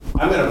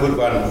I'm going to put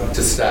one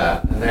to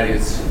start, and that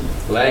is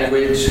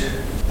language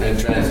and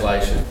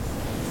translation.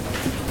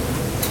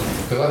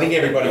 Because I think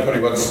everybody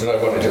probably wants to know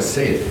what I just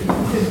said.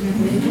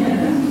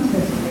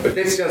 But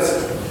let's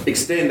just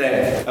extend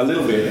that a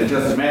little bit and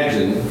just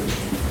imagine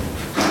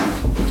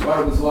what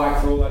it was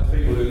like for all those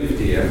people who lived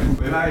here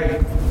when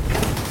they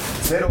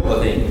said all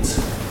the things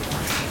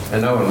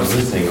and no one was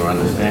listening or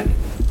understanding.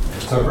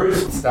 So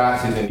Bruce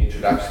starts in an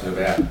introduction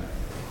about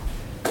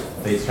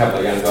these couple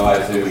of young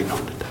guys who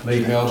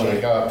leave Melbourne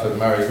and go up to the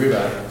Murray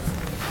River,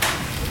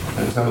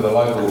 and some of the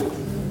local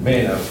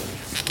men are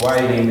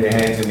waving their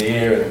hands in the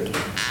air and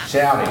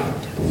shouting.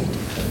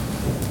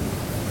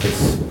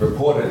 It's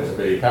reported to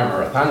be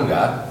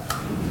Kamarathanga,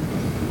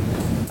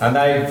 and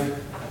they've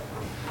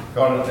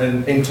got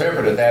and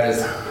interpreted that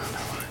as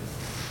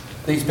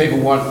these people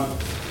want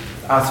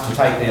us to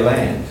take their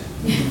land.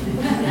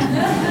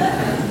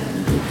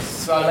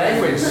 So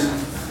language,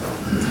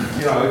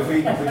 you know, if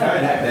we don't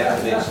have that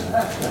connection.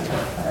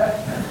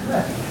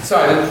 So,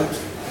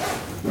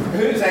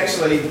 who's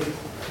actually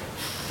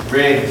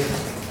read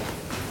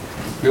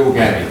Bill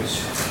Gammage?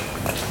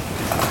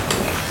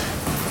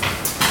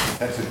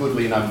 That's a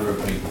goodly number of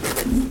people.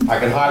 I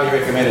can highly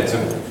recommend it. It's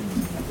an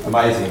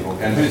amazing book.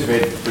 And who's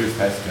read Bruce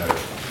Pascoe?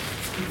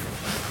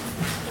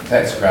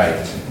 That's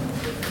great.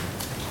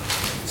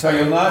 So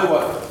you'll know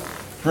what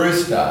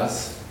Bruce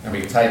does. I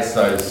mean, he takes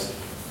those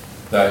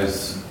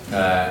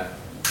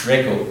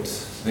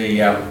records,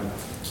 the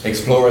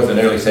explorers and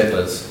early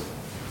settlers,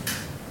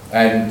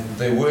 and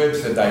the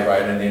words that they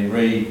wrote, and then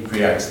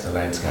recreates the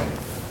landscape.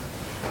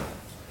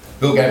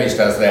 Bill Gammage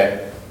does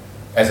that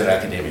as an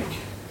academic,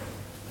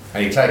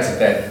 and he takes it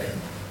that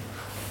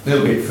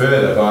little bit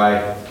further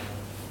by,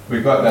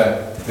 we've got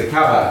the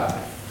cover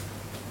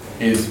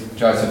is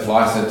Joseph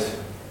Lycett,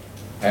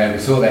 and we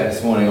saw that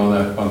this morning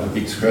on the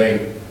big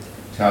screen.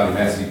 Charlie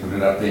Massey put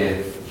it up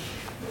there.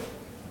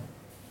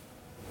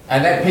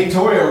 And that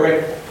pictorial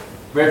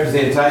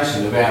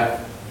representation about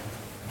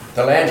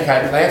the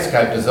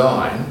landscape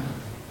design,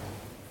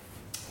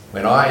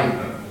 when I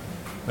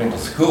went to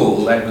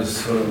school, that was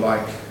sort of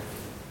like,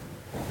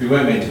 we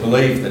weren't meant to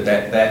believe that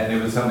there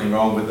was something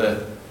wrong with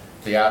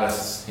the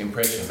artist's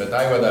impression, but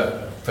they were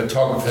the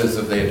photographers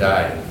of their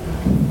day.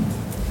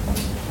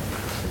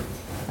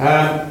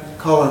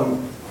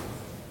 Colin,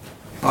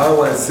 I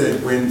always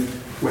said when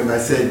they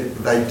said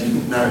they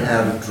didn't know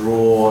how to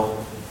draw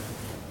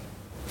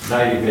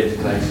native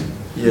vegetation.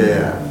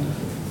 Yeah.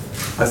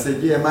 I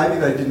said, yeah, maybe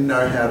they didn't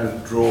know how to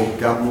draw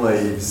gum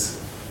leaves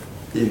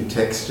in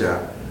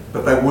texture,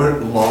 but they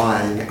weren't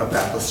lying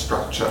about the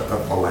structure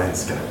of the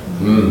landscape.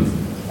 Mm.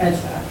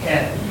 That's right,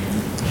 yeah.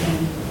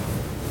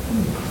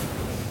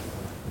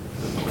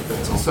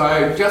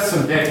 So just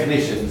some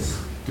definitions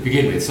to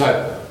begin with.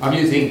 So I'm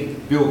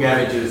using Bill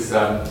Gammage's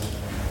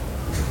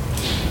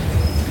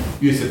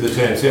use of the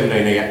term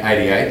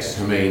 1788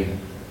 to mean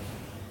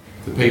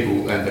the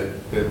people and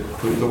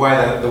the way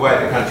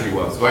the country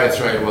was, the way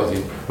Australia was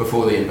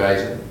before the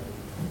invasion.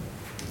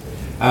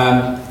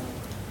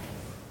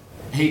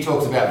 He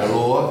talks about the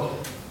law.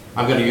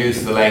 I'm going to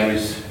use the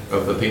language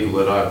of the people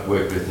that I've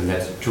worked with, and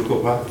that's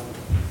Chukopa.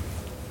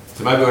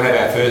 So maybe we'll have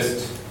our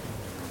first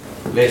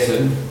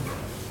lesson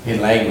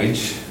in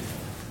language.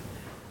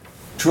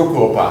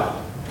 Chukopa.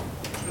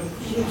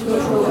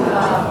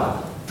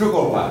 Chukopa.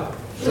 Chukopa.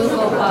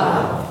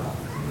 Chukopa.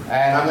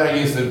 And I'm going to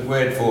use the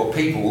word for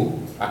people,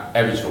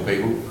 Aboriginal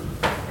people,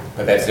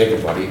 but that's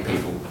everybody,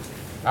 people.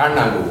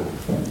 Arnangu.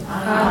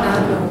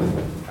 Arnangu.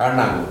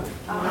 Arnangu.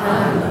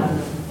 Arnangu.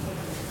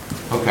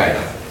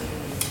 Okay.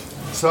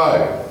 So,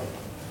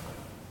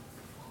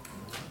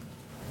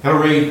 I'll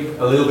read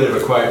a little bit of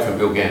a quote from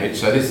Bill Gammage.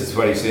 So this is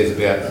what he says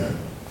about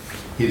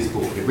his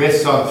book. It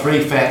rests on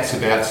 3 facts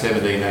about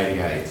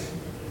 1788.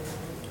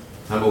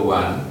 Number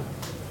 1,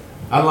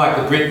 unlike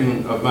the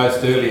Britain of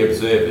most early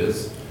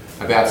observers,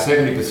 about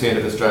 70%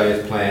 of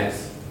Australia's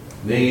plants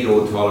need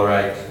or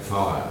tolerate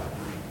fire.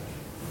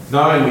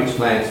 Knowing which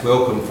plants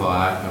welcome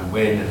fire and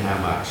when and how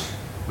much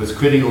was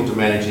critical to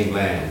managing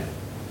land.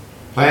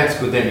 Plants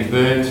could then be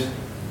burnt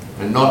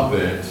and not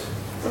burnt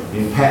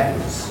in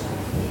patterns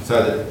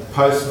so that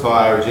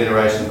post-fire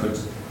regeneration could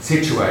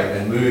situate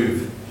and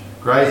move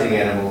grazing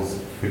animals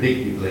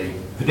predictably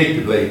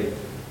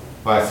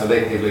by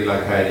selectively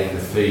locating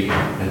the feed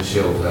and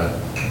shelter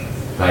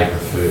they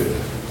prefer.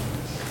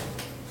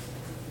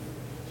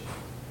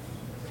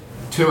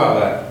 2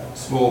 other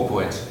small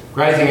points.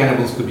 Grazing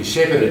animals could be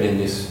shepherded in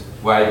this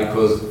way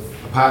because,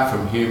 apart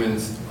from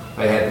humans,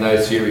 they had no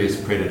serious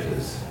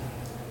predators.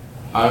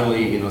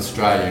 Only in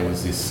Australia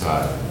was this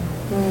so.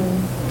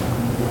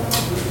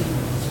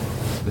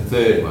 The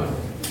 3rd one.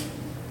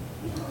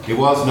 There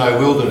was no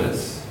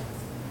wilderness.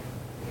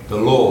 The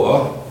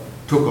law,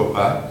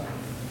 Tukopa,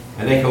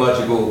 an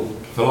ecological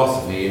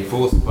philosophy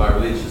enforced by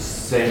religious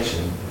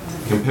sanction,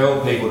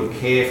 compelled people to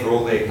care for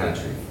all their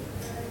country.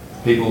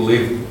 People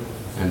lived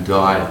and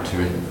died to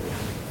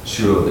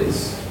ensure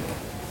this.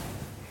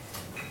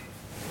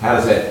 How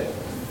does that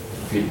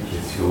fit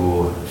with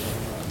your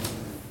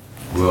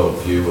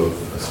worldview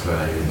of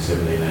Australia in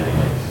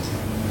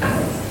 1788?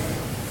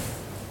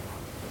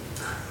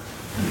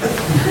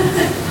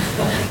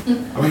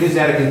 Is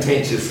that a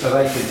contentious, are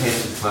they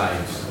contentious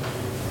claims?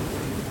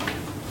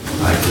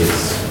 I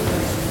guess.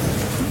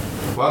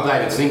 While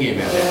David's thinking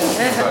about that,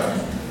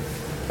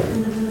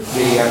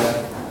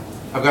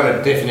 I've got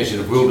a definition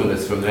of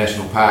wilderness from the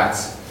National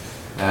Parks,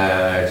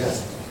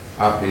 just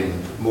up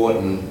in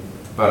Moreton,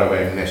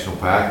 Burrawang National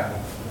Park.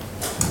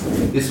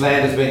 This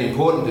land has been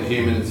important to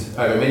humans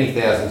over many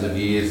thousands of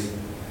years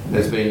and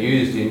has been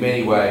used in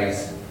many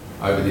ways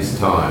over this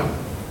time.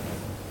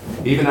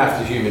 Even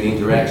after human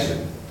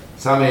interaction,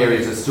 some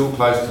areas are still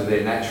close to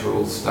their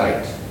natural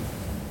state.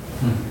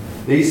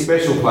 These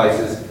special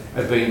places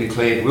have been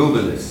declared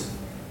wilderness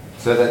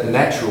so that the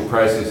natural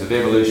process of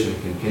evolution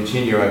can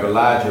continue over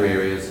larger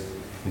areas,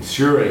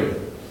 ensuring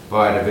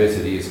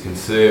biodiversity is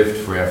conserved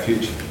for our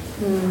future.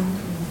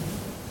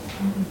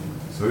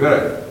 So we've got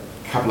a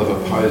couple of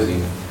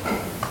opposing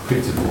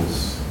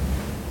principles.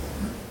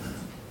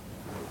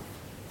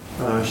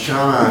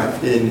 Sharma,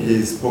 in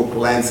his book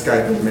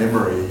Landscape and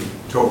Memory,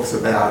 talks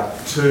about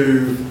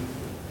two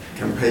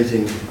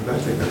competing, I don't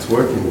think that's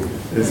working,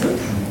 is it?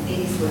 It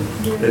is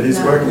working. It is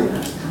working?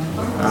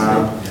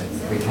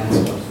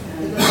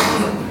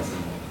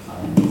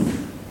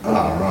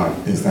 Right,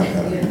 is that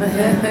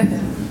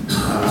better?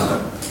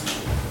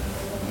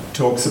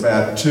 Talks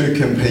about two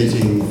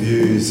competing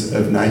views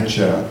of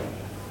nature,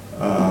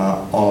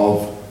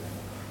 of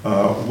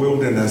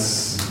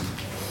wilderness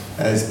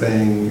as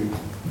being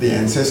the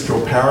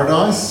ancestral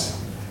paradise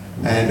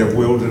and of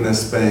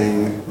wilderness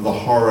being the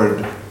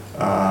horrid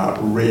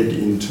red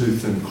in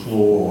tooth and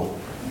claw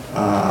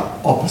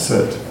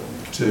opposite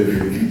to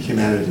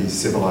humanity's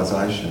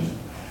civilization.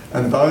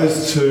 And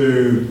those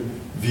two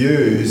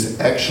views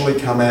actually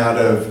come out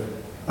of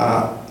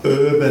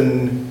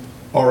urban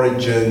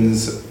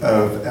origins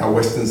of our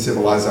Western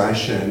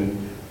civilization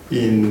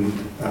in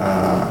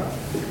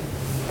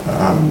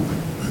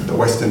the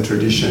Western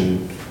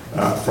tradition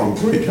from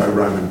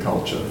Greco-Roman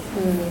culture.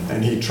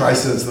 And he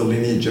traces the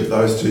lineage of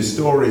those two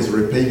stories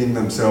repeating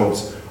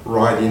themselves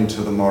right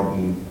into the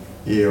modern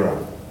era.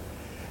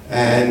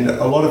 And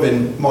a lot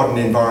of modern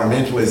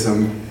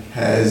environmentalism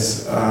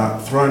has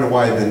thrown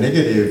away the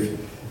negative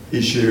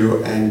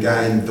issue and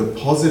gained the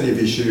positive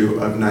issue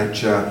of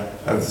nature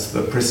as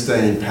the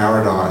pristine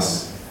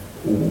paradise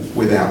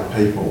without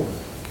people.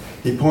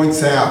 He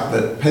points out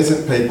that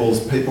peasant peoples,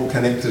 people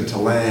connected to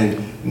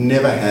land,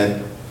 never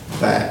had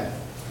that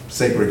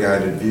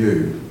segregated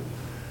view.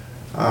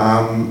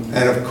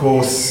 And of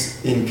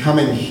course, in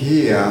coming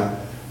here,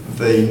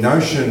 the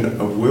notion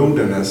of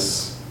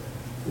wilderness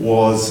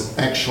was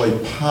actually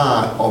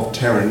part of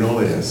terra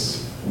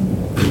nullius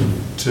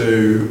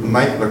to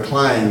make the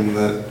claim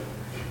that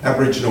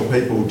Aboriginal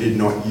people did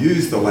not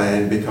use the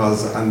land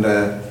because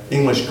under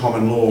English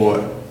common law,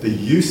 the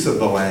use of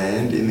the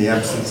land in the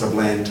absence of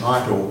land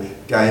title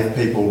gave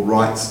people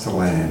rights to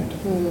land.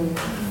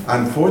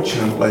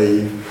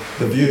 Unfortunately,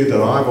 the view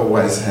that I've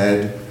always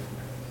had,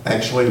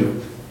 actually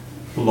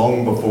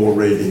long before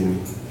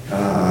reading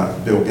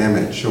Bill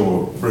Gamage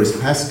or Bruce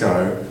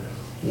Pascoe,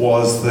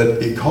 was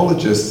that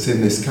ecologists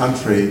in this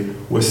country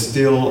were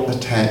still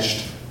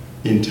attached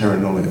in terra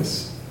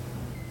nullius.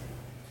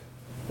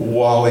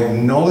 While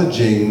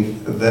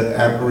acknowledging that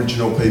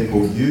Aboriginal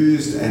people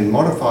used and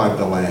modified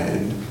the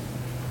land,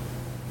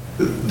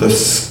 the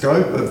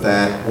scope of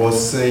that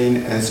was seen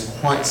as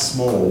quite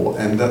small,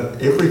 and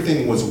that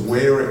everything was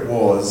where it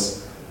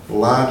was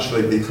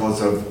largely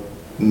because of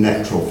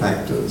natural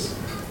factors.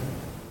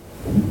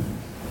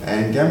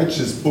 And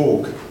Gamage's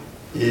book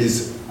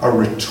is a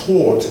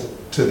retort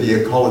to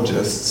the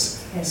ecologists,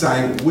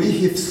 saying, we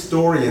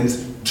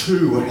historians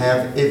too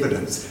have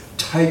evidence.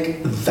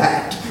 Take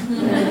that.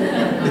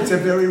 It's a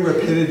very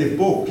repetitive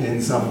book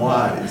in some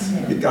ways.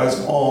 It goes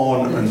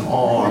on and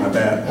on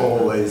about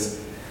all these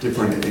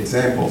different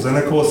examples. And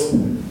of course,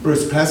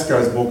 Bruce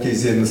Pascoe's book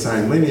is in the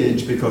same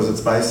lineage because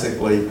it's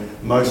basically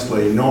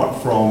mostly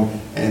not from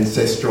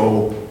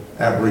ancestral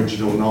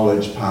Aboriginal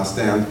knowledge passed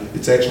down.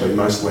 It's actually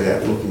mostly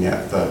at looking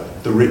at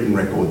the written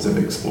records of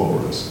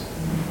explorers.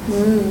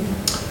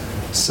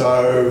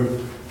 So,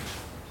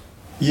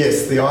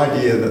 yes, the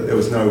idea that there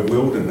was no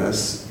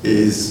wilderness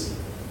is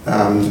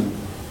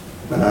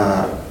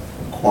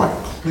quite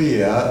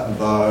clear,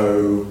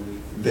 though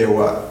there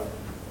were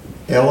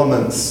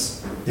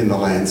elements in the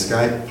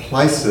landscape,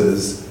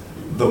 places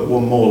that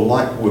were more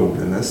like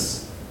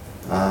wilderness,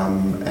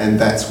 and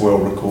that's well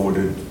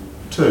recorded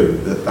too,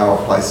 that they were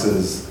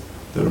places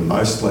that are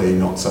mostly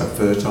not so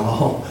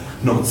fertile,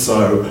 not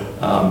so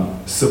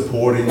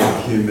supporting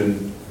of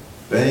human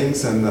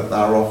beings, and that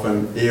they're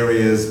often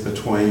areas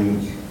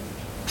between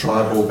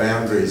tribal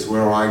boundaries.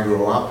 Where I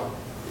grew up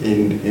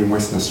in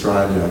Western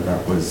Australia,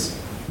 that was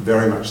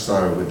very much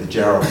so with the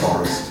Jarrah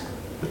forest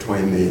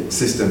between the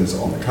systems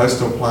on the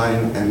coastal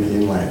plain and the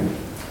inland.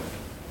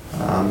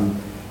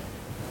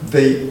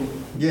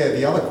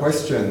 The other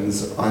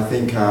questions I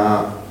think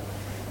are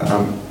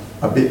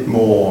a bit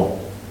more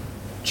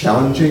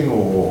challenging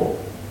or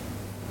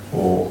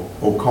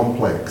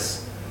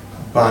complex,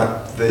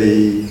 but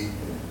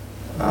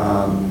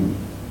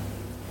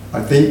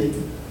I think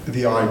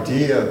the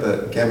idea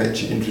that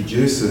Gamage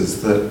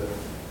introduces, that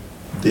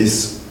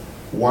this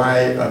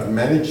way of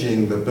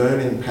managing the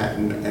burning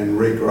pattern and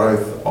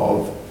regrowth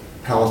of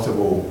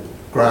palatable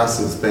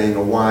grasses being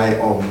a way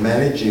of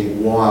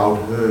managing wild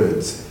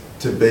herds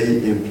to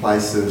be in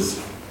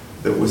places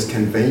that was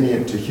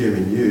convenient to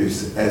human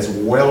use, as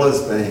well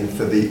as being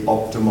for the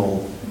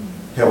optimal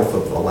health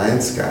of the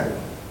landscape,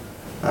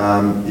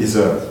 is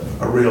a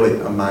really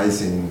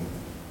amazing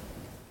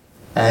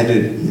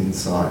added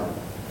insight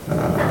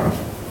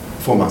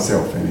for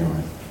myself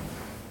anyway.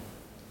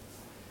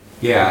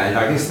 Yeah, and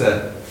I guess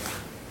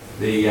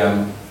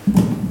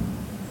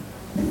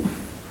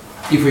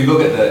if we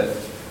look at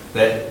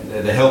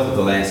the health of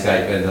the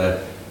landscape and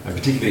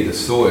particularly the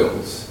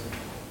soils,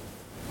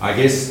 I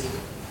guess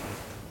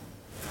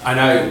I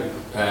know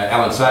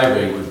Alan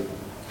Savory would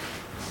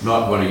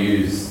not want to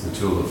use the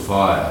tool of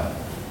fire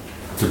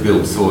to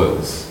build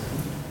soils,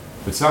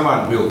 but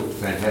someone built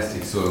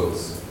fantastic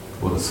soils.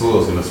 Well, the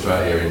soils in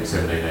Australia in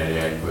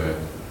 1788 were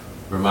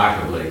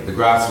remarkably, the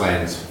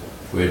grasslands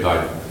were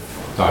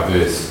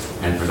diverse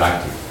and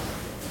productive,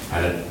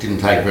 and it didn't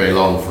take very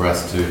long for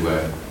us to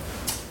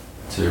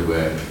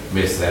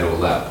mess that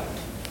all up.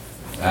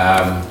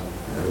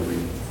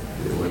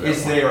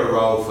 Is there a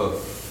role for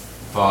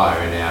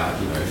fire in our,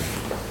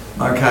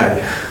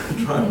 Okay.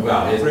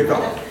 well, Rick,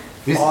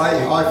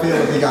 I feel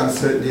a big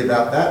uncertainty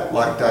about that,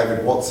 like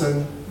David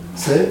Watson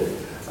said.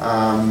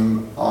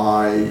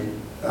 I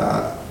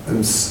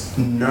am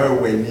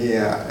nowhere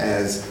near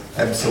as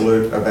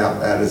absolute about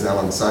that as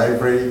Alan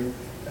Savory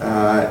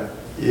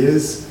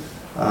is.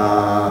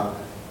 But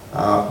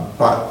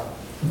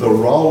the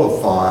role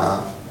of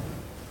fire,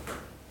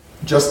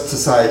 just to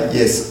say,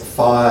 yes,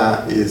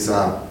 fire is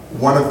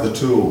one of the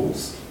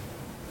tools.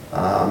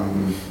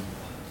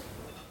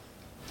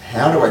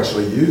 How to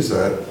actually use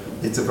it,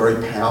 it's a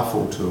very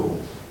powerful tool.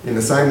 In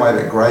the same way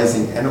that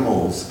grazing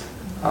animals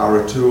are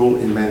a tool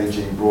in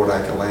managing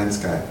broadacre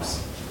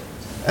landscapes.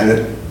 And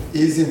it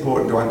is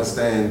important to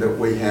understand that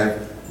we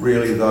have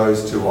really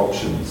those two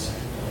options.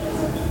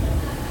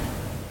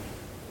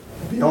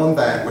 Beyond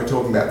that, we're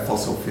talking about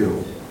fossil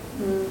fuel.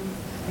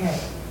 Yeah.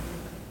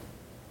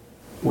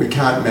 We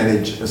can't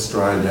manage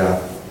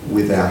Australia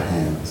with our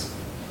hands.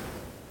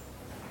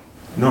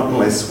 Not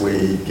unless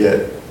we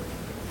get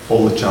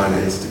all the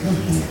Chinese to come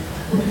here.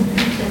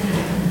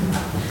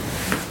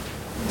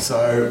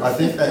 So I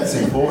think that's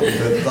important,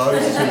 that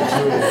those two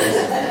tools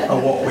are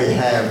what we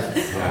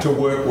have to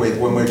work with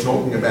when we're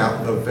talking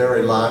about the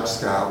very large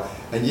scale.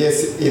 And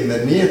yes, in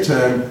the near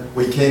term,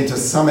 we can to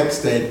some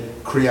extent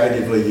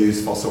creatively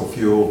use fossil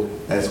fuel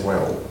as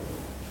well.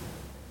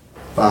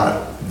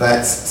 But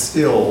that's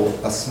still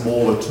a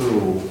smaller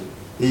tool,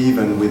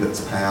 even with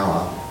its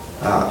power,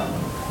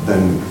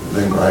 than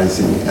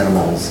grazing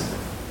animals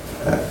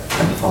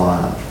and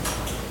fire.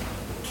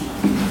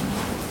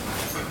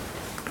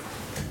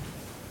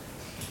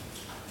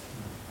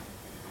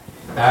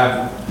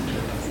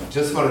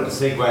 Just wanted to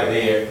segue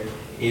there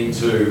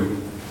into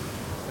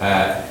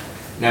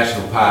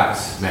national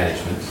parks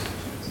management.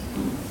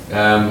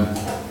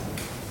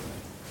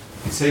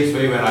 It seems to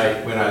me when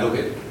I look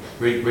at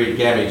read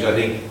Gamage, I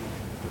think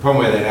the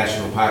problem with our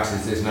national parks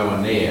is there's no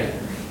one there.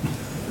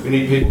 We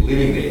need people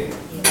living there.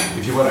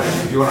 If you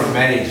want to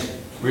manage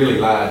really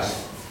large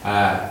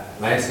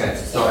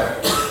landscapes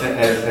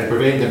and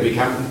prevent them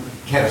becoming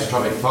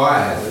catastrophic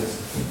fire hazards,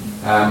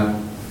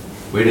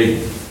 we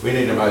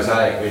need a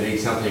mosaic. We need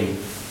something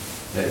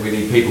that we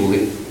need people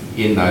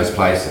in those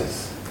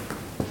places.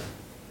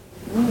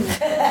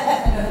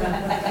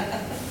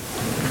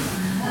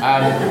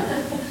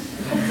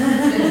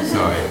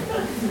 Sorry.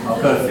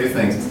 I've got a few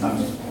things. I'm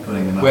just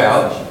putting them up.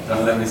 Well,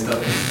 don't let me stop.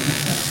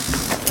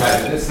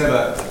 Okay, let's have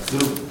a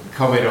little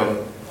comment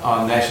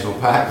on national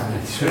park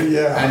management,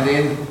 Yeah. and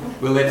then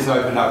let's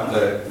open up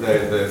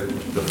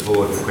the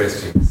floor to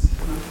questions.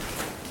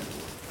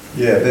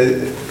 Yeah,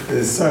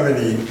 there's so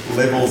many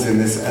levels in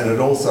this, and it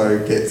also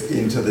gets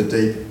into the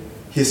deep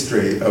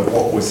history of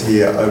what was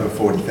here over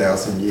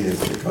 40,000 years,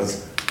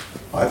 because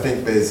I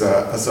think there's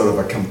a sort of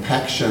a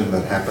compaction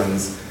that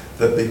happens,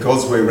 that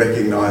because we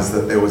recognise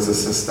that there was a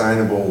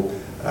sustainable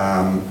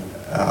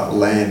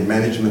land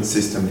management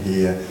system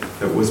here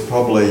that was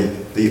probably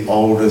the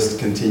oldest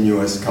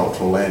continuous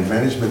cultural land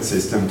management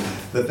system,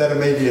 that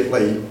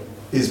immediately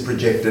is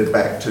projected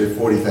back to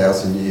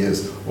 40,000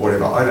 years or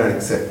whatever. I don't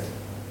accept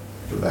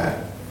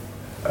that.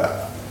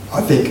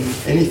 I think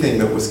anything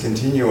that was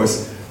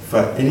continuous for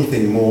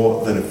anything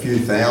more than a few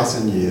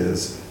thousand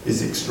years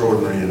is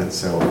extraordinary in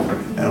itself,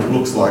 and it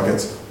looks like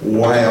it's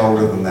way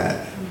older than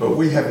that. But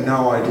we have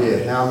no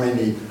idea how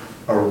many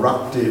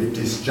eruptive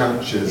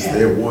disjunctures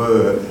there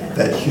were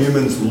that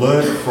humans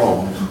learnt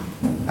from,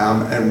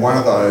 and one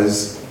of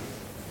those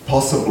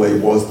possibly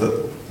was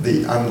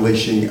the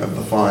unleashing of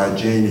the fire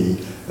genie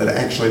that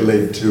actually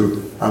led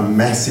to a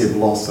massive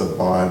loss of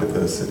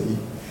biodiversity,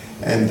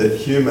 and that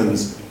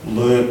humans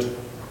learnt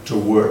to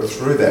work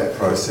through that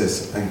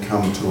process and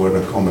come to an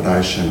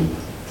accommodation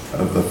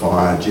of the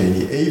fire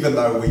genie, even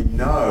though we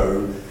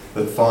know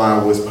that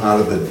fire was part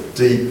of the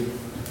deep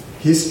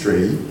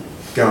history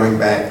going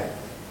back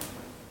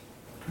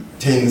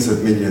tens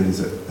of millions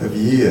of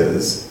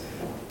years,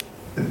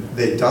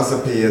 there does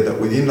appear that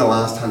within the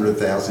last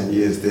 100,000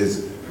 years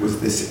was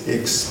this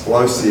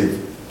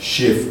explosive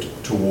shift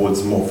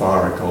towards more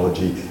fire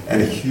ecology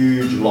and a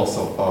huge loss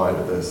of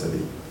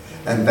biodiversity.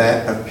 And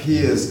that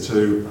appears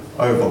to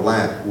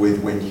overlap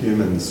with when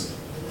humans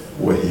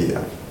were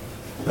here.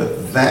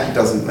 But that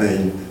doesn't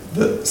mean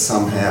that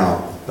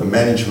somehow the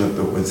management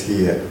that was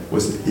here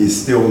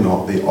is still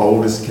not the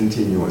oldest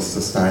continuous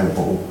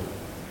sustainable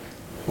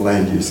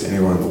land use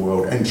anywhere in the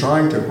world. And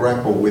trying to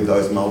grapple with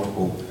those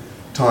multiple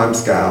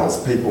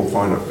timescales, people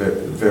find it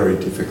very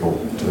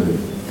difficult to do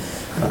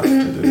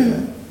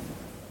that.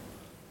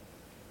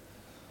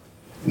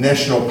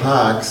 National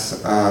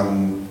parks,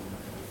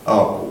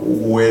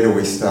 where do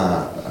we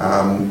start?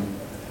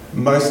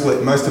 Most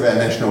of our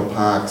national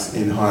parks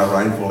in higher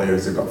rainfall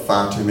areas have got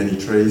far too many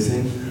trees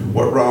in.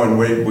 What Rowan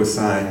Reed was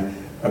saying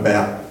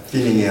about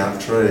thinning out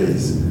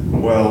trees,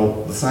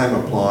 well, the same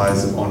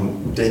applies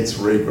on dense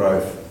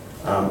regrowth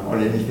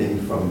on anything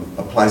from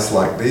a place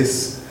like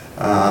this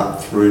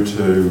through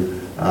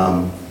to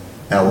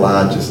our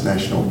largest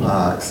national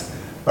parks.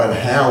 But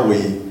how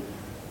we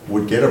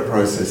would get a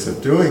process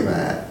of doing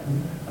that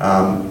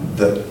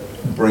that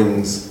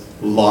brings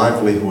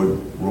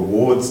livelihood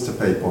rewards to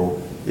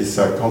people is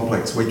so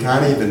complex. We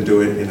can't even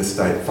do it in a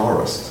state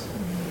forest.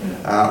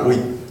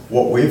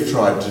 What we've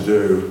tried to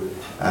do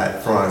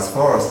at Fryers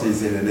Forest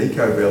is in an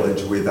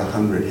eco-village with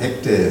 100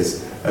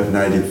 hectares of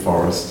native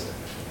forest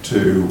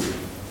to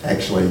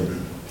actually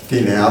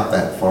thin out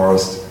that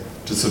forest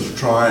to sort of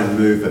try and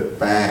move it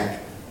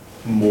back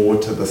more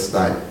to the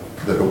state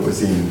that it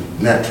was in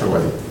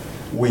naturally.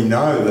 We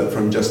know that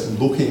from just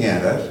looking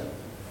at it,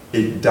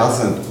 it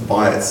doesn't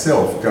by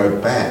itself go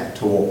back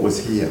to what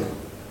was here.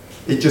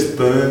 It just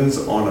burns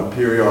on a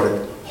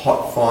periodic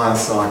hot fire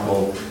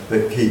cycle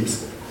that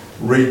keeps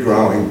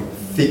regrowing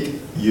thick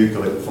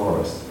eucalypt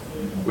forest.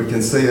 We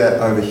can see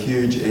that over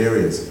huge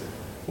areas.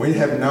 We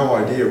have no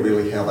idea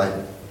really how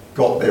they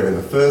got there in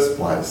the first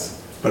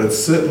place, but it's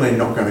certainly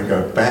not going to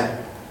go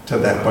back to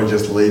that by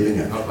just leaving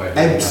it.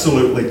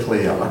 Absolutely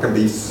clear. I can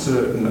be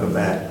certain of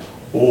that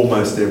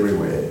almost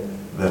everywhere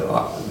that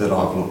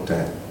I've looked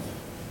at.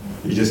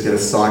 You just get a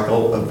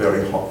cycle of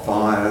very hot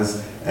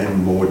fires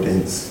and more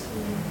dense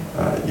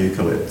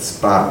eucalypts.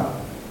 But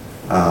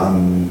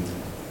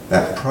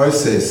that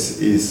process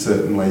is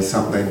certainly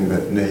something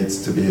that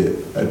needs to be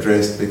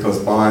addressed because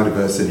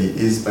biodiversity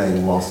is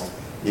being lost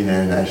in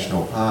our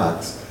national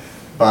parks.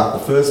 But the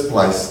first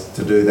place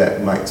to do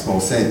that makes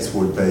more sense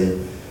would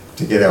be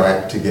to get our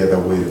act together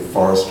with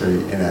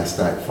forestry in our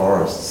state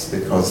forests,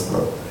 because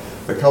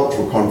the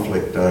cultural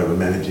conflict over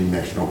managing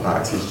national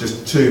parks is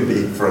just too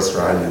big for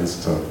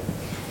Australians to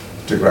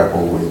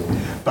grapple with.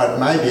 But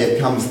maybe it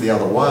comes the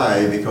other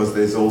way, because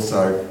there's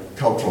also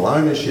cultural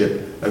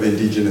ownership of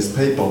Indigenous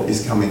people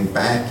is coming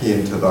back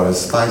into those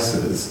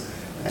spaces,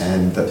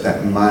 and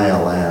that may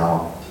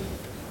allow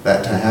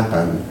that to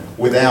happen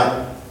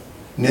without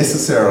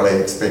necessarily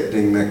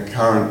expecting that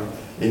current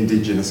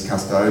Indigenous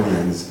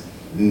custodians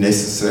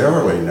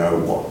necessarily know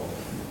what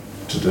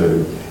to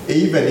do,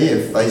 even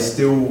if they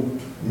still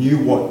knew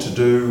what to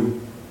do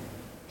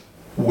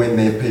when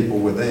their people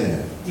were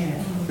there.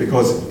 Yeah.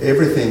 Because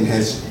everything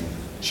has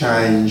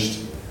changed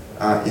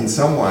in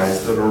some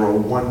ways that are a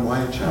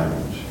one-way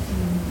change.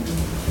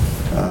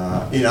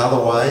 In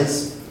other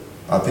ways,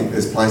 I think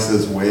there's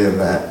places where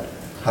that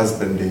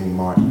husbanding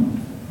might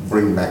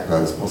bring back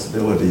those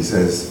possibilities.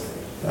 As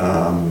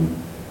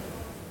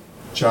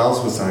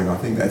Charles was saying, I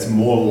think that's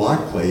more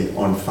likely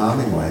on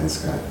farming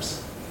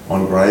landscapes,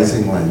 on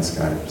grazing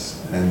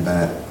landscapes, and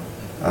that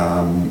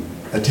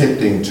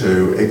attempting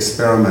to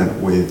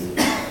experiment with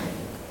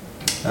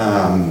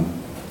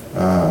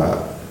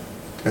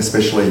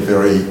especially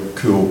very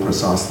cool,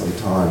 precisely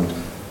timed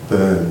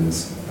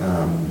burns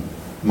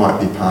might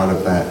be part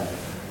of that.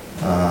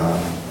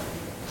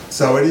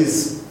 So it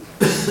is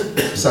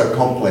so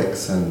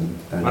complex and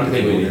one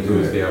thing we need to do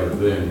is be able to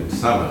burn in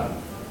summer.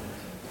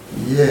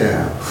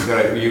 Yeah.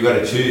 You've got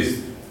to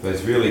choose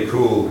those really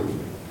cool,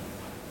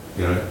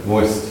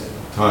 moist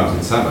times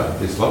in summer.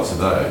 There's lots of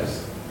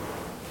those,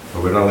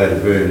 but we're not allowed to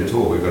burn at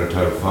all. We've got a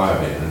total fire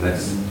ban, and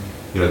that's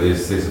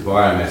there's a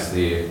biomass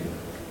there.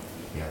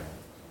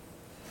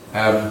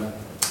 Yeah.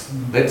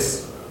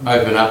 Let's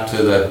open up to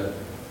the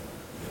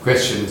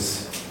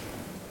questions.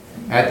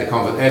 Add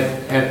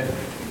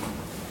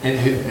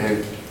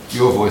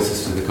your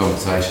voices to the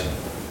conversation.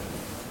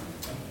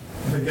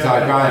 I've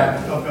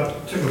Graham.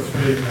 got two or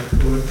three if I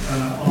could,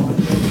 on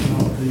the question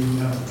of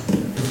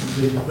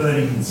the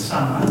burning in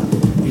summer.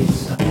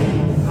 It's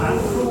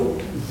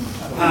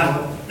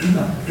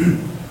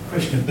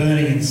question of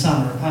burning in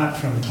summer, apart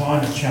from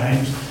climate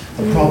change,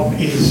 the problem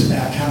is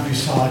our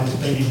countryside has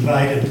been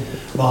invaded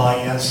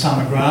by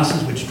summer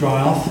grasses which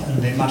dry off,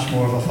 and they're much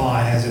more of a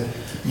fire hazard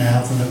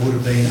now than it would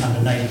have been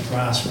under native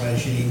grass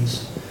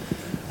regimes.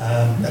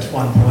 That's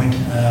one point.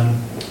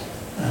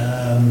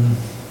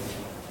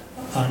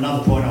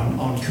 Another point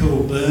on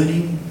cool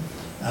burning,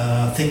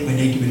 I think we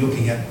need to be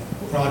looking at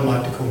what I'd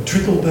like to call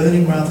trickle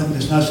burning rather than,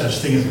 there's no such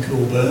thing as a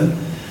cool burn.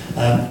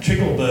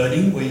 Trickle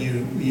burning, where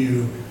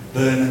you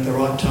burn at the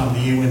right time of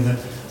the year when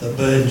the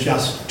burn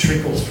just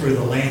trickles through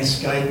the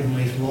landscape and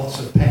leaves lots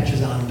of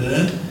patches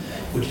unburnt,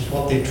 which is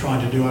what they're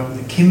trying to do up in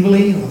the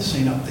Kimberley. I've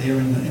seen up there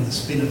in the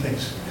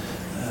Spinifex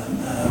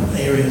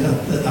areas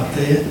up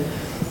there.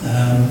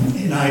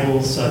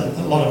 Enables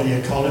a lot of the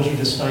ecology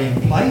to stay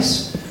in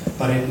place,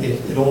 but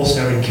it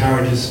also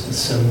encourages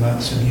some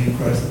new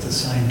growth at the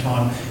same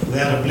time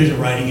without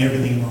obliterating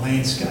everything in the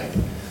landscape.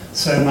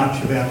 So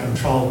much of our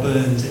controlled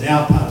burns in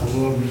our part of the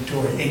world, in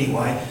Victoria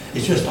anyway,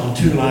 is just on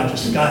too large a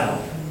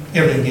scale.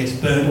 Everything gets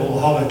burnt, all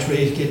the hollow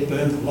trees get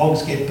burnt, the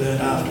logs get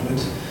burnt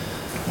afterwards.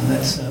 And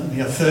that's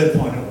the third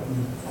point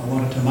I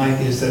wanted to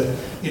make, is that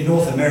in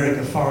North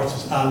America,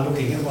 foresters are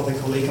looking at what they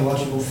call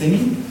ecological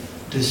thinning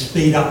to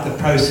speed up the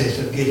process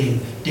of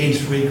getting dense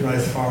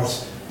regrowth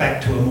forests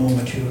back to a more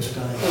mature stage.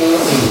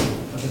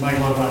 I can make a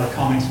lot of other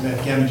comments about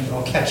Gamage, but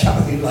I'll catch up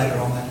with you later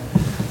on that.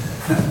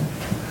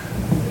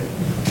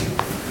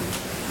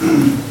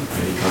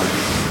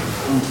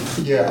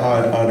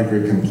 Yeah, I'd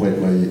agree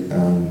completely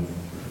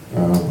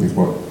with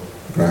what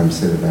Graham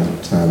said about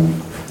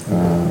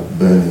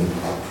burning.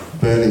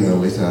 Burning the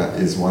litter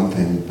is one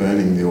thing,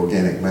 burning the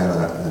organic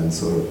matter and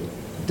sort of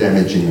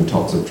damaging the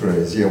tops of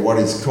trees. Yeah, what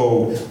is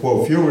called,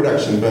 well, fuel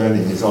reduction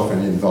burning is often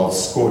involves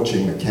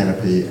scorching the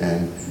canopy,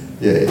 and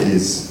yeah,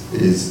 is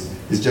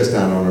just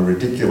done on a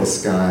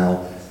ridiculous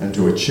scale, and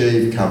to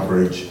achieve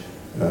coverage,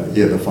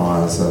 yeah, the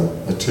fires are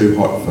too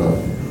hot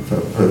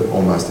for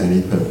almost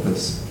any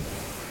purpose.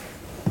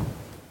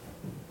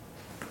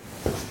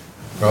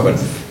 Robin?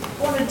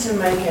 I wanted to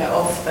make an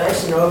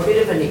observation or a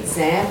bit of an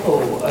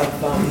example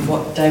of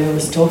what David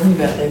was talking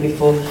about there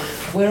before.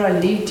 Where I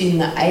lived in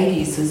the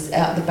 80s was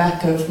out the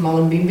back of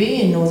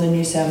Mullumbimby in northern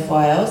New South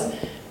Wales,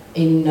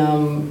 in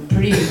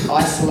pretty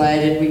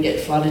isolated, we get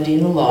flooded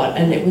in a lot,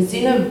 and it was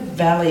in a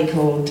valley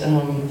called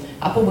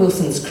Upper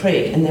Wilson's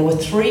Creek, and there were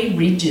 3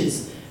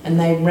 ridges, and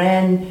they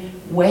ran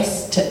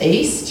west to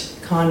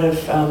east, kind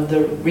of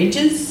the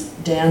ridges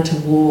down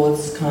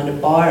towards kind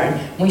of Byron.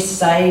 We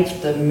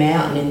saved the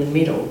mountain in the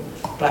middle,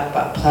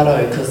 Blackbutt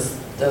Plateau, because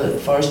the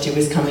forestry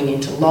was coming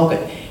in to log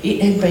it.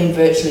 It had been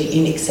virtually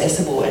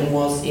inaccessible and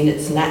was in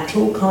its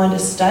natural kind of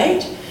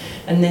state.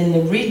 And then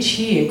the ridge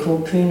here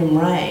called Coonham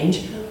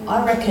Range,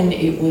 I reckon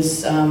it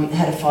was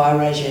had a fire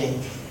regime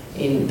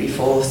in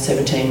before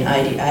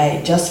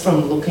 1788. Just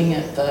from looking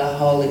at the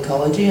whole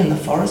ecology and the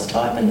forest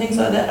type and things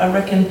like that, I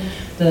reckon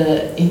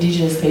the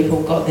Indigenous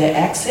people got their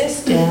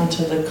access down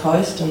to the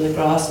coast and the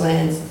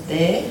grasslands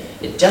there.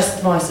 It's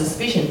just my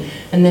suspicion.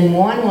 And then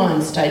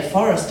Wine State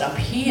Forest up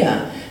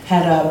here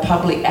had a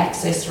public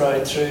access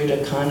road through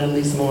to kind of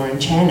Lismore and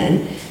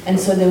Channon, and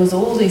so there was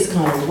all these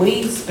kind of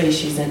weed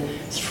species and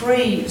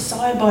 3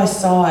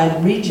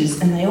 side-by-side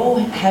ridges, and they all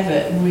have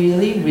a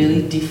really,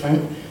 really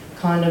different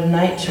kind of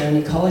nature and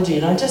ecology,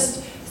 and it's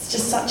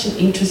just such an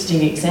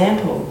interesting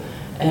example.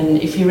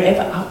 And if you're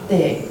ever up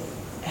there,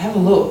 have a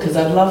look, because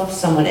I'd love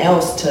someone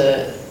else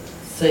to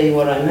see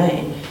what I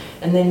mean.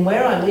 And then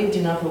where I lived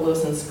in Upper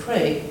Wilson's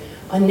Creek,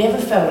 I never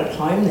felt at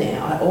home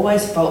there. I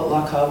always felt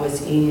like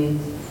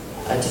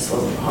I just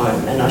wasn't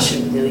home and I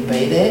shouldn't really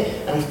be there.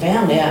 And I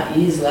found out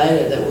years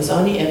later that it was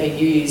only ever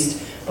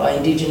used by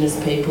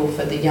Indigenous people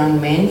for the young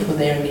men for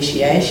their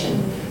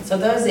initiation. So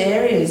those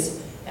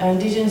areas, our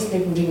Indigenous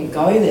people didn't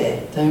go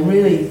there. They were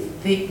really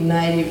thick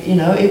native,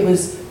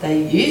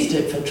 they used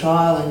it for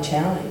trial and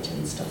challenge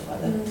and stuff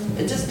like that.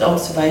 It's just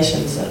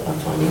observations that I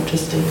find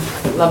interesting.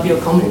 Love your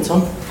comments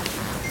on.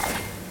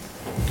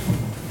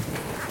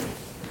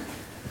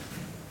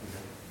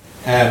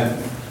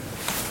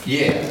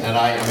 Yeah, and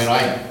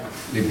I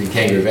lived in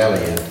Kangaroo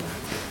Valley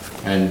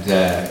and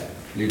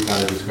lived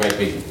under this great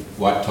big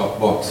white top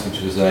box,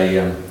 which was a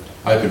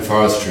open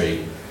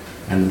forestry,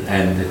 and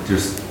it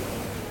just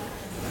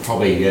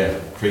probably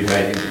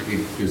predated.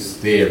 It was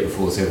there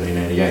before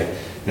 1788,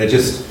 and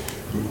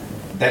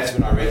that's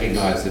when I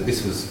recognised that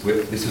this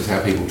was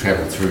how people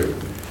travelled through.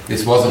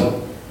 This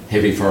wasn't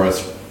heavy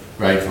forest,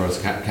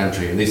 rainforest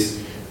country, and this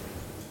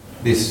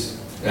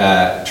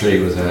tree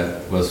was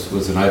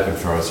an open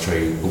forest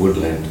tree, a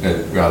woodland,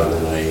 rather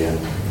than a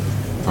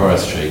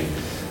forest tree.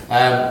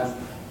 I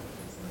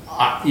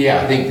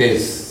think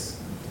there's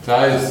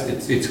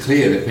those. It's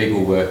clear that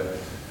people were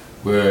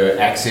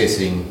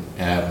accessing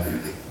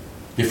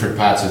different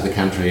parts of the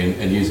country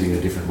and using it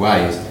in different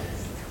ways.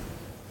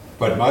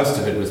 But most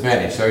of it was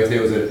managed. So if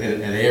there was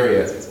an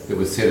area that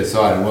was set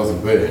aside and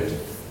wasn't burnt,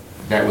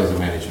 that was a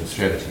management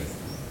strategy.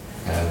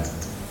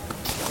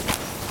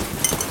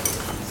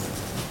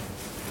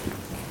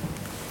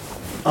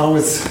 I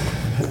was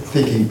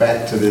thinking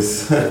back to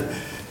this,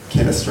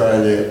 can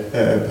Australia,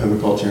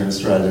 permaculture in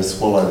Australia,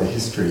 swallow the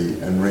history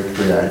and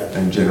recreate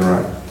and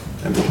generate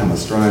and become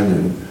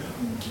Australian?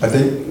 I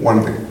think one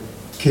of the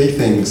key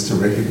things to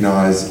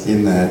recognise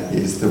in that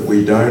is that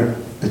we don't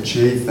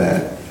achieve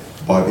that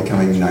by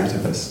becoming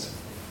nativist.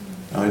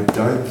 I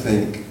don't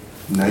think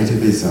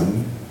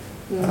nativism,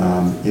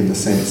 in the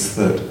sense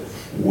that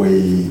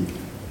we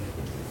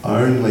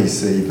only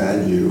see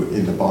value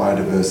in the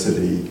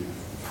biodiversity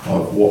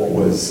of what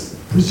was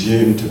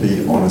presumed to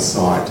be on a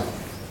site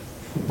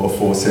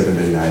before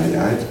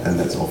 1788, and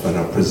that's often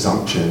a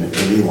presumption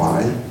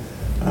anyway,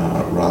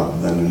 rather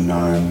than a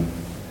known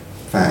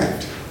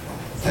fact,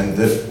 and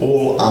that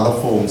all other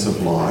forms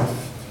of life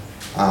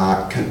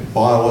are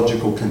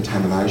biological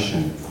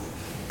contamination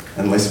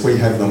unless we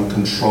have them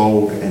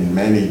controlled and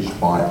managed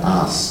by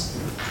us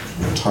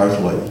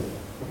totally.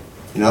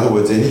 In other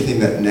words, anything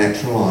that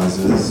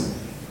naturalises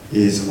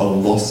is a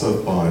loss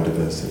of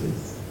biodiversity.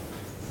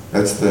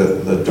 That's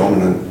the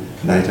dominant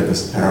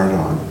nativist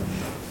paradigm.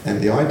 And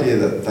the idea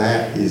that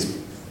that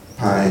is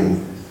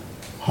paying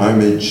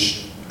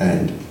homage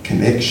and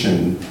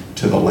connection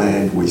to the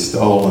land we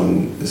stole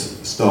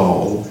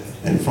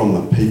and from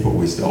the people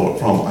we stole it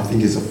from, I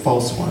think is a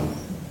false one.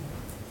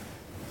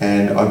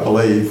 And I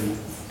believe,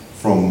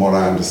 from what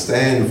I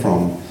understand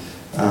from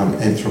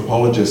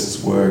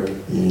anthropologists' work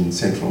in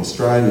Central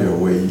Australia,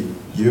 where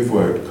you've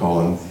worked,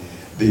 Colin,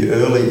 the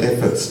early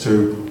efforts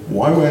to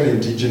why weren't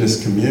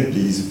Indigenous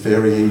communities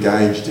very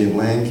engaged in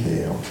land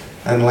care?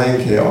 And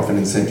land care often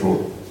in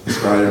Central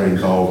Australia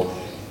involved,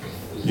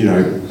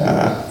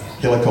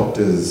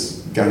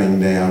 helicopters gunning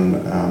down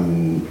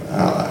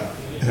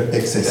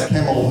excess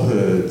camel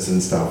herds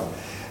and stuff.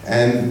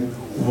 And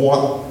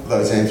what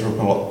those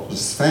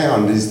anthropologists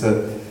found is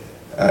that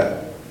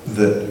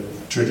the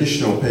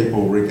traditional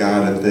people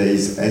regarded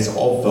these as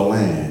of the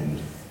land.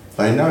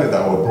 They know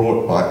they were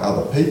brought by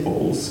other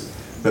peoples,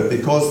 but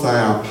because they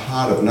are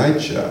part of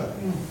nature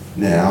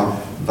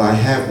now, they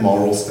have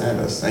moral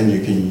status, and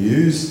you can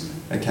use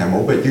a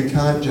camel, but you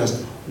can't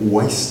just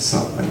waste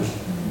something.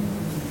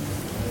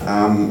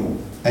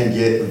 And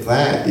yet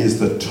that is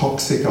the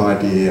toxic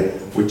idea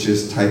which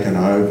is taken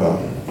over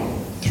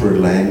through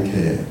land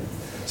care.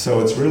 So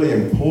it's really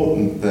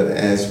important that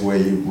as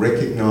we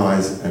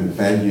recognise and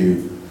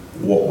value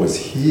what was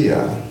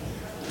here,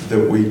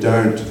 that we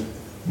don't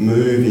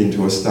move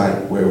into a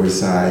state where we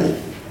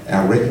say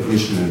our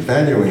recognition and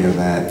valuing of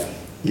that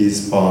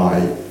is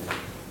by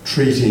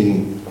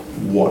treating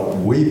what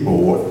we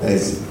bought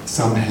as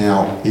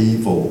somehow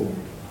evil.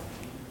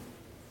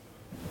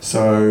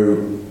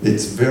 So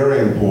it's very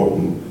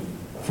important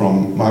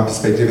from my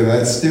perspective, and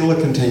that's still a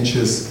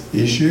contentious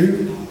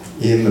issue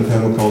in the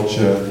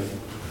permaculture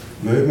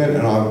movement,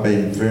 and I've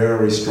been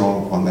very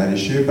strong on that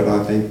issue, but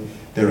I think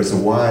there is a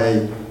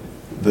way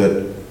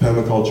that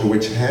permaculture,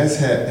 which has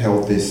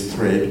held this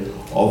thread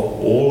of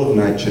all of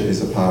nature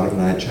is a part of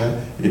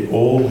nature, it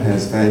all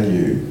has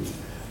value,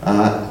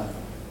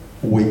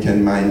 we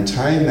can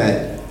maintain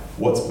that,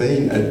 what's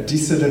been a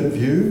dissident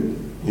view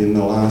in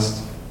the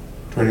last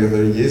 20 or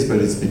 30 years, but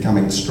it's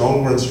becoming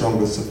stronger and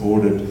stronger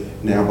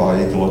supported now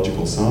by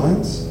ecological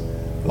science,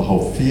 the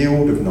whole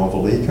field of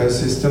novel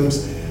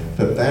ecosystems,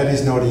 that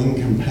is not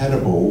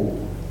incompatible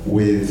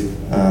with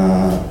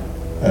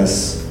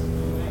us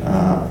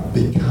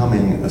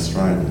becoming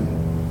Australian.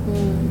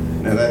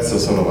 Now that's a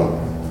sort of a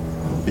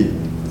big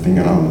thing,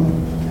 and I'm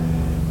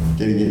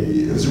getting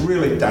it. It was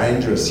really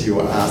dangerous you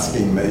were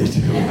asking me to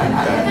link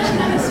that to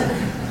this.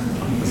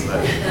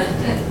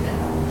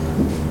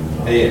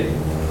 Yeah.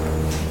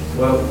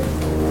 Well,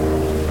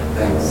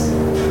 thanks.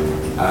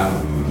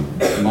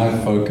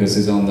 My focus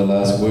is on the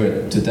last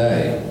word,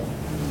 today,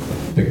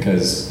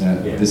 because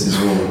this is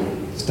all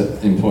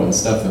important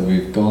stuff that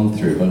we've gone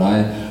through, but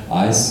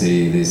I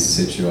see this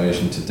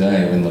situation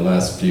today in the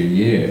last few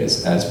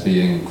years as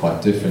being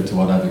quite different to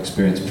what I've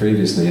experienced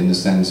previously, in the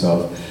sense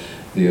of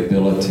the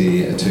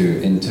ability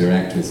to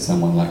interact with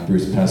someone like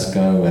Bruce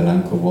Pascoe when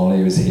Uncle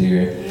Wally was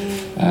here.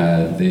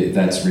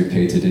 That's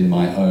repeated in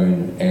my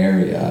own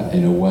area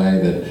in a way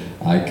that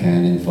I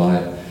can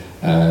invite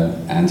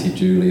Auntie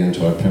Julie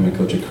into our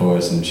permaculture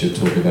course, and she'll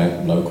talk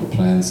about local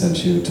plants, and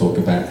she'll talk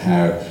about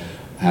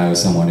how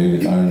someone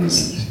who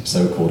owns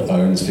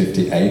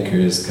 50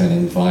 acres can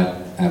invite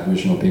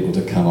Aboriginal people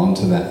to come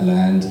onto that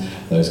land.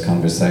 Those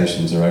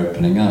conversations are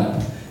opening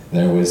up.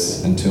 There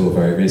was, until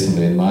very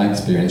recently in my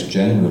experience,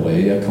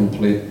 generally a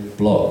complete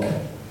block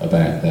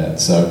about that.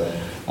 So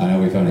I know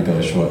we've only got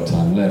a short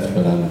time left,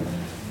 but I'm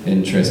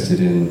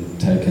interested in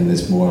taking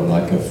this more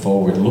like a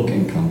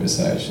forward-looking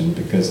conversation,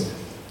 because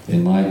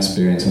in my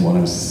experience and what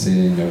I'm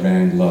seeing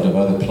around a lot of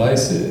other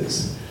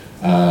places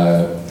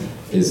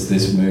is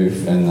this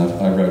move, and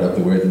I wrote up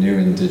the word new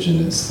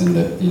Indigenous, and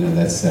that,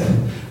 that's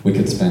we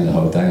could spend a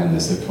whole day on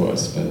this, of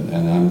course,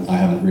 and I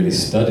haven't really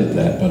studied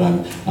that, but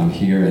I'm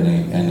hearing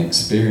and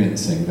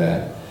experiencing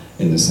that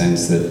in the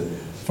sense that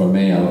for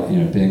me,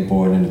 being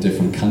born in a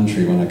different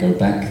country, when I go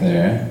back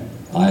there,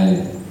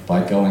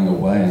 by going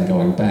away and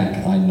going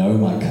back, I know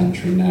my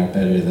country now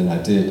better than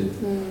I did.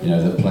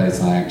 The place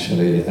I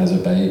actually, as a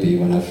baby,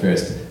 when I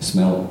first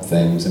smelled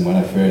things and when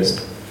I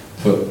first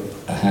put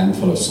a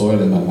handful of soil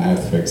in my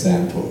mouth, for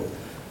example,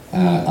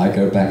 I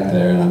go back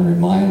there and I'm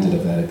reminded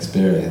of that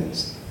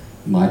experience.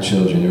 My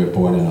children who were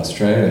born in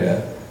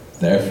Australia,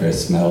 their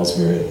first smells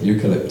were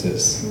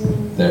eucalyptus.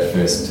 The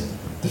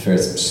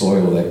first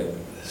soil they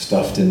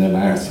stuffed in their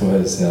mouth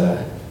was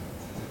a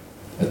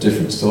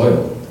different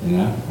soil,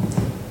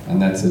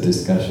 And that's a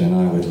discussion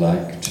I would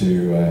like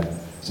to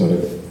sort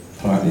of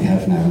partly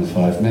have now in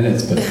 5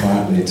 minutes, but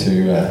partly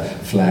to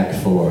flag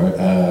for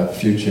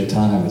future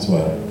time as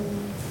well.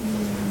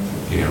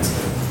 Yeah.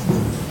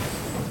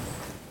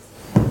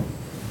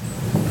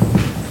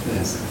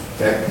 Yes.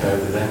 Back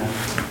over there.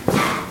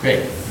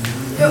 Great.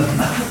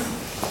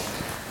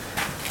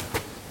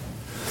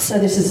 So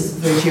this is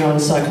verging on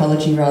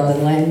psychology rather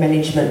than land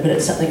management, but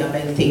it's something I've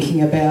been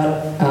thinking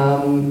about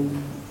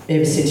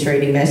ever since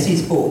reading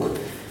Massey's book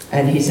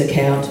and his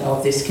account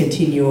of this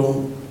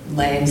continual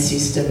land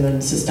system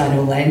and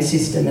sustainable land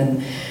system,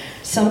 and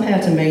somehow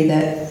to me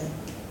that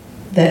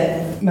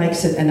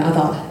makes it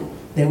another.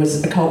 There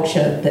was a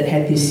culture that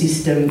had this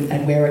system,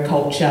 and we're a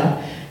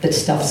culture that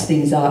stuffs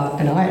things up,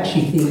 and I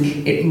actually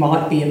think it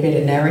might be a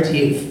better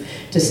narrative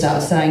to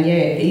start saying,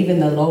 yeah,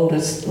 even the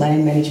oldest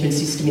land management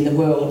system in the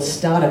world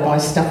started by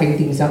stuffing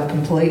things up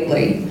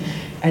completely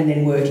and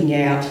then working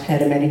out how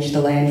to manage the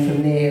land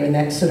from there, and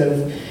that sort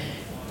of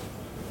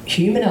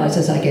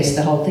humanises, I guess,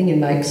 the whole thing and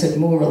makes it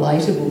more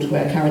relatable to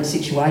our current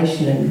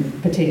situation,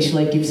 and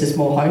potentially gives us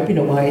more hope in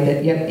a way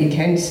that, yep, you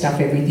can stuff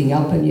everything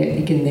up and yet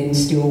you can then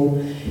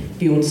still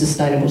build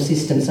sustainable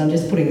systems. So I'm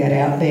just putting that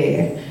out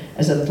there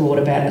as a thought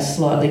about a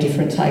slightly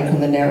different take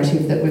on the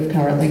narrative that we've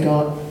currently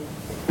got.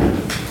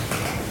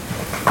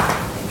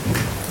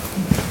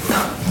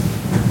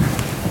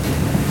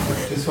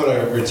 Just want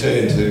to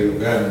return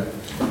to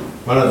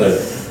one of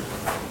the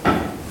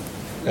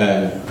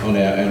on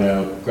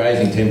our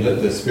grazing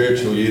template, the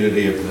spiritual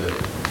unity of the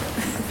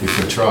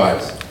different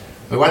tribes.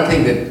 But one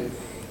thing that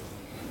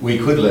we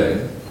could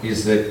learn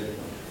is that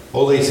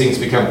all these things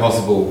become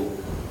possible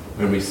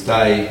when we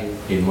stay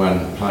in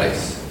one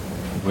place.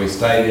 We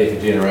stay there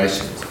for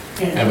generations,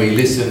 and we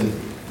listen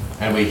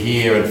and we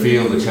hear and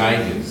feel the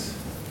changes.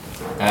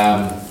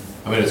 I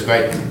mean, it's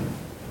great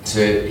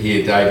to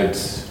hear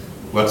David's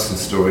Watson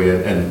story,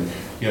 and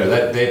you know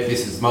that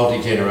this is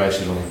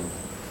multi-generational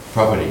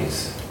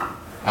properties.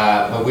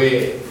 But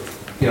we're,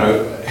 you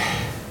know,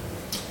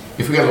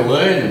 if we're going to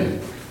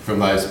learn from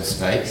those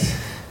mistakes,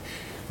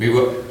 we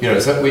want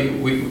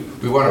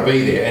to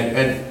be there,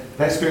 and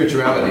that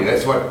spirituality,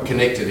 that's what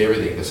connected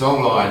everything. The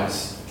song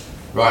lines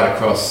right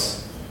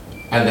across,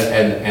 and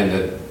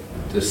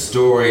the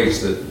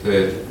stories,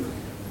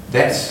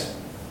 that's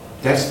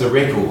the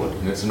record,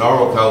 and it's an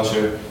oral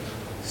culture,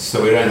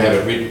 so we don't have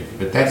it written,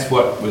 but that's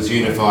what was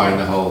unifying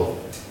the whole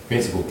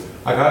principle.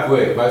 I've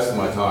worked most of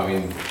my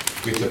time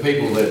with the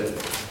people that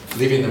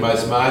live in the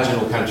most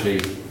marginal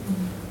country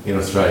in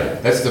Australia.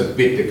 That's the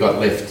bit that got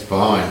left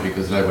behind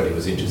because nobody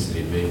was interested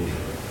in being there.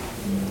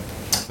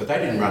 But they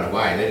didn't run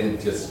away, they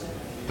didn't just,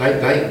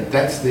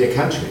 that's their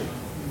country.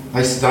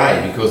 They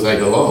stay because they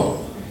belong.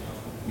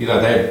 You know,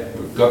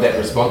 they've got that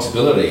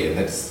responsibility, and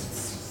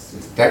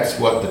that's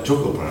what the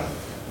Tukupra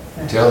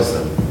tells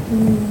them.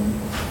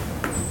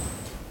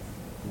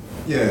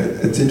 Yeah,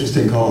 it's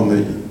interesting, Colin,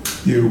 that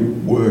you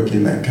work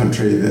in that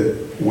country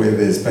where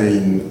there's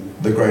been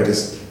the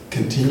greatest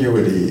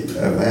continuity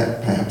of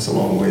that, perhaps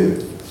along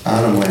with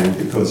Arnhem Land,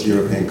 because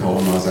European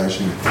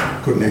colonisation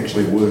couldn't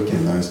actually work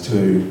in those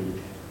two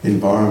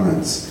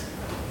environments.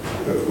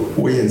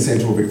 We in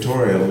central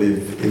Victoria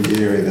live in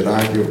the area that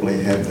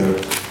arguably had the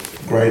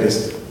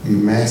greatest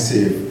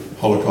massive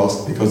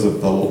Holocaust because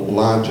of the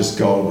largest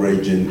gold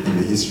region in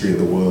the history of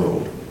the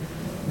world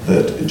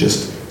that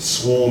just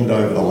swarmed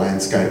over the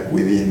landscape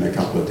within a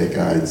couple of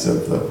decades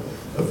of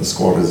the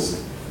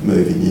squatters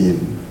moving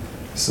in.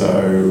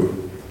 So,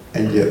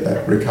 and yet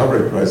that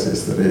recovery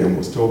process that Ian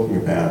was talking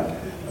about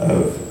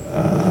of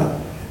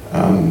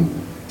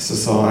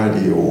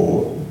society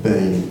or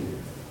being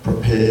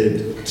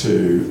prepared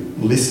to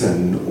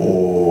listen,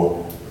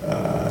 or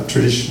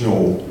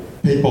traditional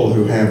people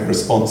who have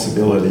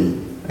responsibility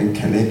and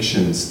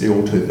connection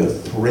still to the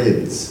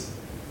threads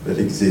that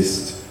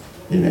exist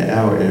in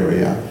our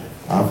area,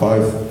 are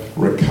both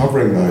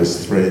recovering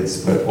those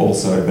threads but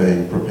also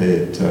being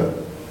prepared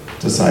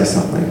to say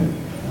something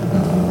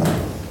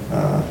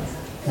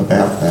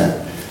about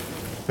that.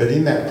 But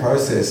in that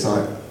process,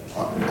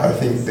 I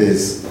think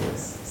there's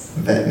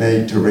that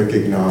need to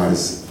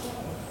recognise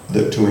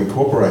that to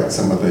incorporate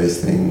some of these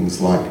things,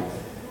 like,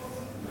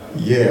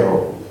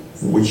 yeah,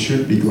 we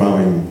should be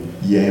growing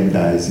yam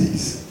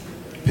daisies.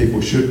 People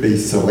should be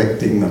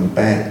selecting them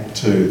back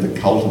to the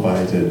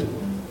cultivated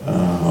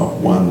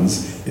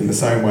ones, in the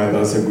same way that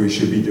I said we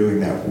should be doing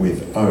that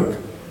with oak,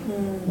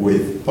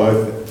 with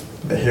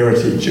both the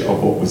heritage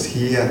of what was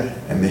here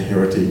and the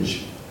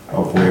heritage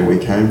of where we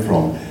came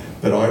from.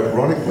 But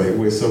ironically,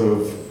 we're sort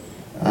of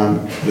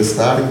the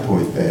starting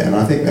point there, and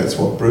I think that's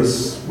what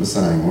Bruce was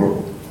saying.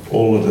 We're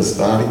all at a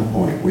starting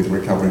point with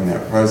recovering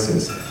that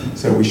process.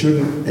 So we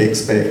shouldn't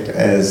expect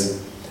as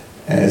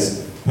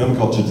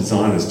permaculture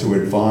designers to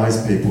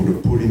advise people to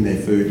put in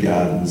their food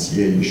gardens,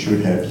 yeah, you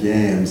should have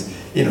yams.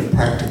 In a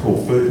practical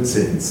food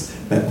sense,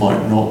 that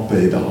might not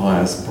be the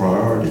highest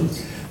priority.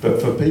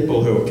 But for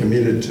people who are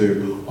committed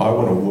to, I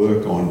want to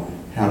work on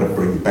how to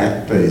bring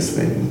back these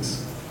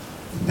things,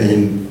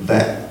 then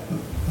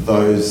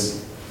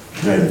those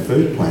native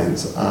food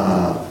plans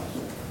are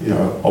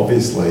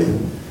obviously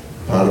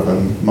part of a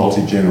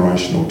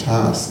multi-generational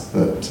task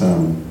that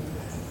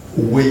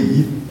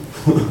we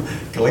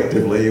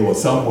collectively or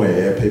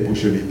somewhere people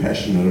should be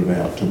passionate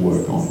about to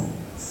work on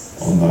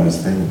those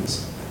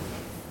things.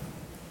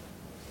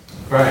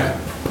 Graham.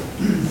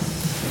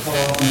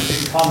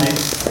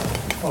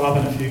 Follow up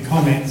on a few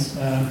comments.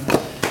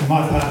 In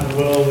my part of the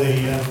world,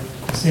 the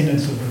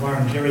descendants of the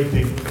Wurundjeri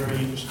people are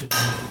very interested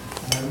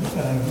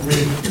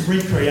in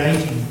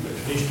recreating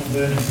traditional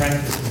burning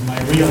practices, and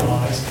they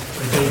realise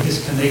they're being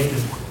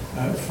disconnected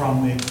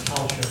from their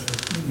culture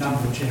for a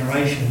number of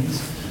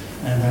generations,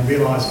 and they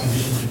realise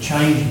conditions are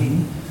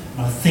changing.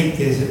 And I think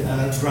there's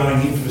a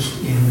growing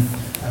interest in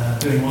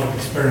doing a lot of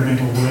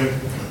experimental work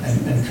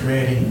and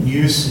creating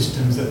new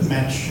systems that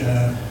match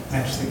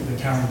the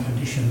current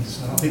conditions.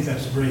 So I think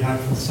that's a very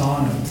hopeful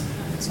sign. And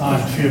I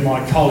have a few of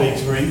my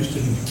colleagues are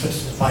interested in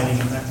participating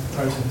in that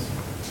process.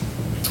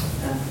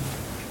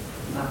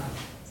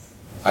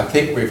 I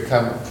think we've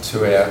come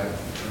to our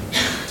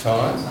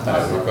time. No,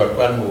 we've got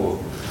one more.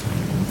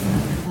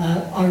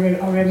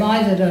 I'm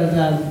reminded of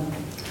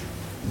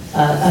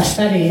a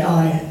study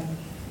I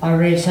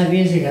read some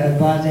years ago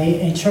by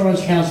the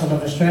Insurance Council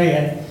of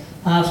Australia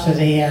after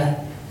the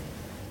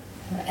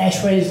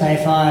Ash Wednesday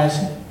fires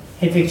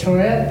in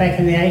Victoria back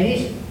in the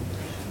 80s,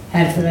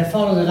 and they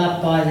followed it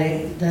up by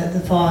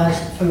the fires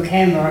from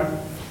Canberra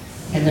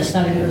and the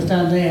study that was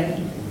done there,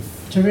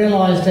 to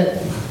realise that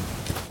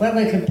when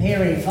we're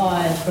comparing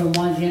fires from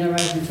one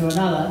generation to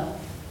another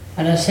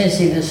and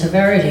assessing the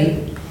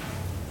severity,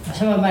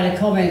 someone made a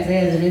comment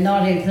there that in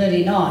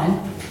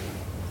 1939,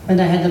 when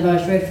they had the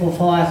most dreadful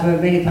fire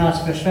through many parts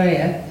of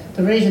Australia,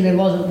 the reason there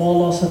wasn't more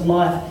loss of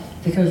life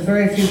because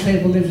very few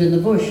people lived in the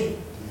bush.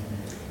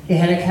 You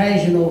had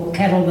occasional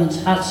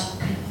cattlemen's huts,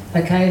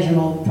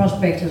 occasional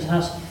prospectors'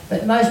 huts,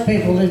 but most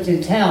people lived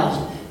in towns,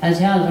 and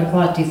towns are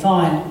quite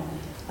defined,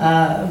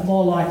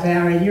 more like they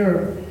are in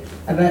Europe.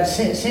 But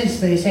since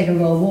the Second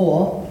World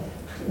War,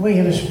 we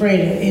have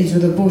spread into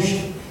the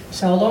bush.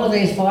 So a lot of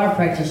these fire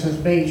practices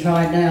being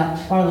tried now,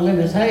 one of the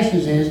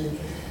limitations is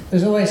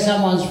there's always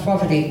someone's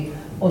property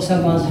or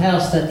someone's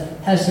house that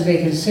has to be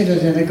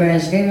considered in the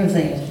grand scheme of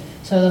things.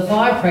 So the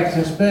fire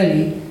practice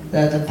burning,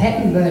 the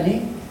pattern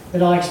burning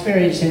that I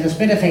experienced in the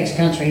Spinifex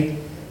country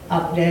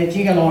up there,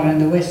 Jigalong in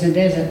the Western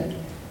Desert,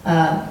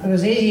 it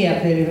was easy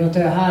up there because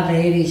there were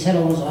hardly any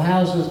settlements or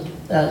houses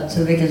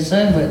to be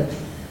concerned with.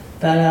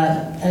 But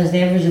as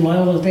the Aboriginal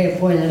elders there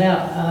pointed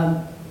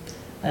out,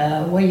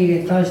 when you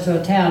get close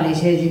to a town, he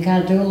says you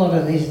can't do a lot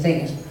of these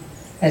things.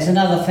 It's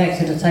another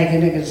factor to take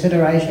into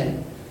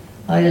consideration.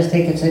 I just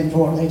think it's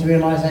important to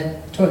realise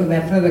that talking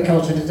about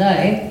permaculture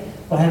today,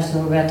 or have to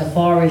talk about the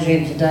fire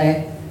regime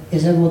today,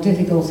 is a more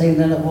difficult thing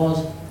than it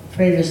was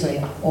previously,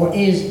 or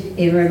is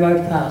in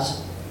remote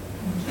parts.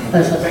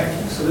 That's a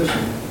practical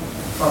solution.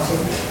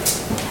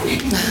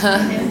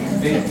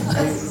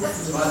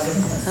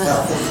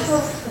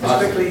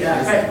 Quickly,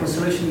 practical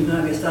solution, you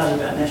don't get started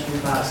about national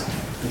parks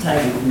and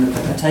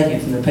taking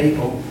it from the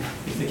people.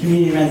 If the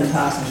community around the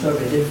parks, I'm sure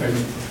it'll be different.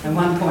 And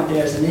one point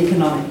there is an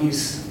economic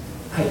use,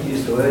 I hate to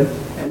use the word,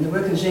 and the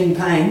work of Jean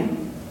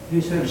Payne,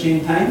 who's heard of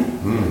Jean Payne?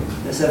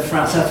 That's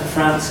south of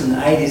France in the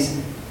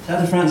 80s.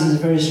 South of France is a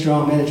very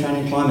strong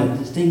Mediterranean climate.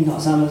 There's stinging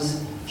hot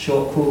summers,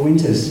 short, cool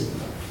winters.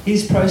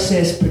 His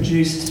process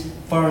produced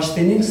forest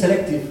thinning,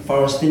 selective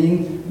forest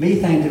thinning,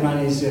 methane to run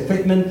his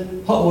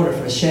equipment, hot water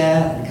for a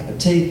shower, and a cup of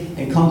tea,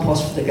 and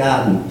compost for the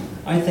garden.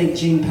 I think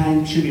Jean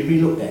Payne should be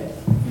relooked at.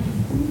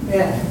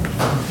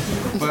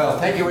 Yeah. Well,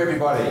 thank you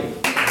everybody.